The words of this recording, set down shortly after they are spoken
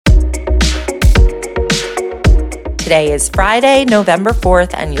Today is Friday, November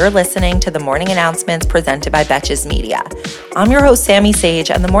 4th, and you're listening to the Morning Announcements presented by Betches Media. I'm your host, Sammy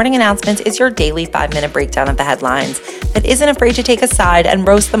Sage, and the Morning Announcements is your daily 5-minute breakdown of the headlines that isn't afraid to take a side and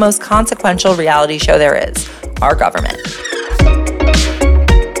roast the most consequential reality show there is, our government.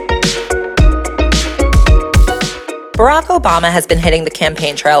 Barack Obama has been hitting the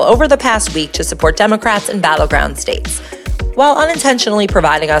campaign trail over the past week to support Democrats in battleground states, while unintentionally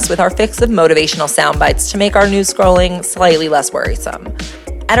providing us with our fix of motivational sound bites to make our news scrolling slightly less worrisome.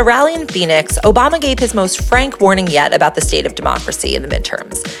 At a rally in Phoenix, Obama gave his most frank warning yet about the state of democracy in the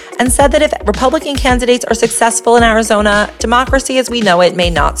midterms, and said that if Republican candidates are successful in Arizona, democracy as we know it may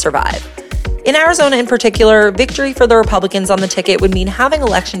not survive. In Arizona in particular, victory for the Republicans on the ticket would mean having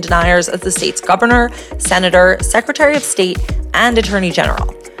election deniers as the state's governor, senator, secretary of state, and attorney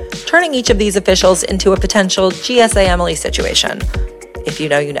general, turning each of these officials into a potential GSA Emily situation. If you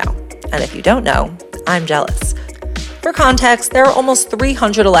know, you know. And if you don't know, I'm jealous. For context, there are almost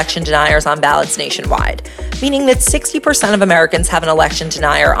 300 election deniers on ballots nationwide, meaning that 60% of Americans have an election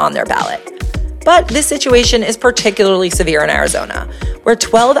denier on their ballot. But this situation is particularly severe in Arizona, where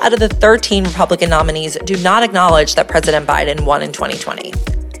 12 out of the 13 Republican nominees do not acknowledge that President Biden won in 2020.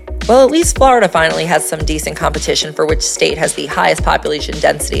 Well, at least Florida finally has some decent competition for which state has the highest population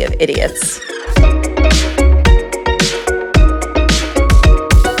density of idiots.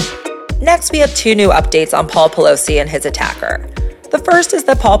 Next, we have 2 new updates on Paul Pelosi and his attacker. The first is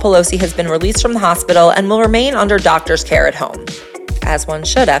that Paul Pelosi has been released from the hospital and will remain under doctor's care at home. As one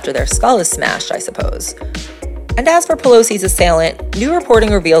should after their skull is smashed, I suppose. And as for Pelosi's assailant, new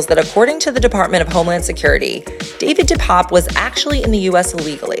reporting reveals that according to the Department of Homeland Security, David DePape was actually in the U.S.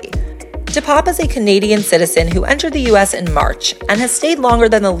 illegally. DePape is a Canadian citizen who entered the U.S. in March and has stayed longer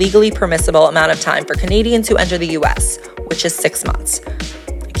than the legally permissible amount of time for Canadians who enter the U.S., which is 6 months.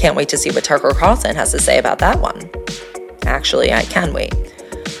 I can't wait to see what Tucker Carlson has to say about that one. Actually, I can wait.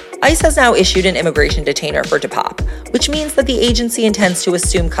 ICE has now issued an immigration detainer for DePape, which means that the agency intends to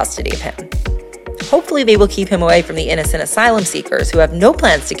assume custody of him. Hopefully they will keep him away from the innocent asylum seekers who have no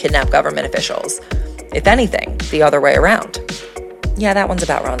plans to kidnap government officials. If anything, the other way around. Yeah, that one's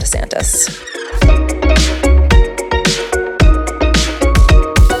about Ron DeSantis.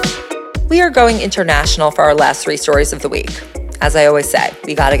 We are going international for our last 3 stories of the week. As I always say,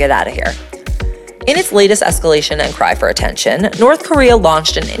 we gotta get out of here. In its latest escalation and cry for attention, North Korea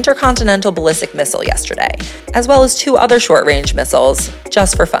launched an intercontinental ballistic missile yesterday, as well as 2 other short-range missiles,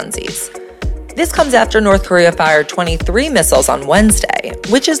 just for funsies. This comes after North Korea fired 23 missiles on Wednesday,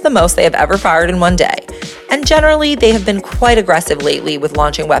 which is the most they have ever fired in one day. And generally, they have been quite aggressive lately with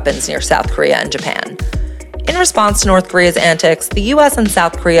launching weapons near South Korea and Japan. In response to North Korea's antics, the U.S. and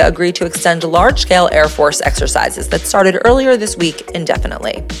South Korea agreed to extend large-scale Air Force exercises that started earlier this week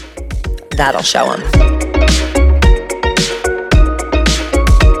indefinitely. That'll show them.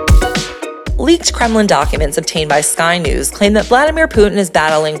 Leaked Kremlin documents obtained by Sky News claim that Vladimir Putin is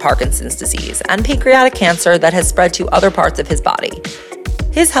battling Parkinson's disease and pancreatic cancer that has spread to other parts of his body.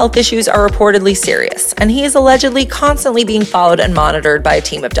 His health issues are reportedly serious, and he is allegedly constantly being followed and monitored by a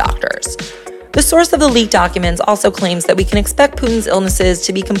team of doctors. The source of the leaked documents also claims that we can expect Putin's illnesses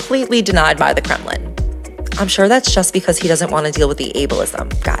to be completely denied by the Kremlin. I'm sure that's just because he doesn't want to deal with the ableism,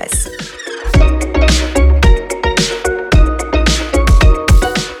 guys.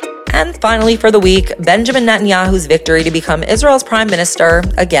 And finally for the week, Benjamin Netanyahu's victory to become Israel's prime minister,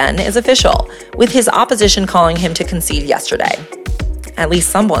 again, is official, with his opposition calling him to concede yesterday. At least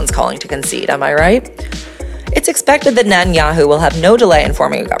someone's calling to concede, am I right? It's expected that Netanyahu will have no delay in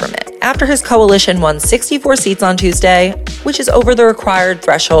forming a government, after his coalition won 64 seats on Tuesday, which is over the required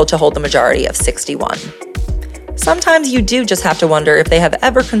threshold to hold the majority of 61. Sometimes you do just have to wonder if they have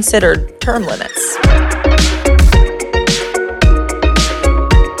ever considered term limits.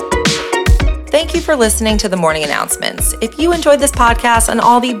 Thank you for listening to the Morning Announcements. If you enjoyed this podcast and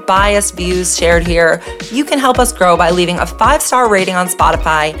all the biased views shared here, you can help us grow by leaving a 5-star rating on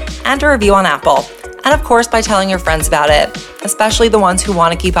Spotify and a review on Apple. And of course, by telling your friends about it, especially the ones who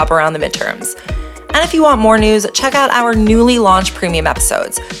want to keep up around the midterms. And if you want more news, check out our newly launched premium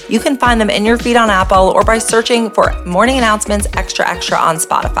episodes. You can find them in your feed on Apple or by searching for Morning Announcements Extra Extra on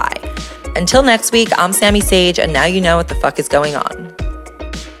Spotify. Until next week, I'm Sammy Sage, and now you know what the fuck is going on.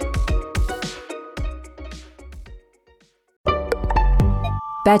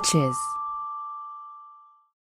 Betches.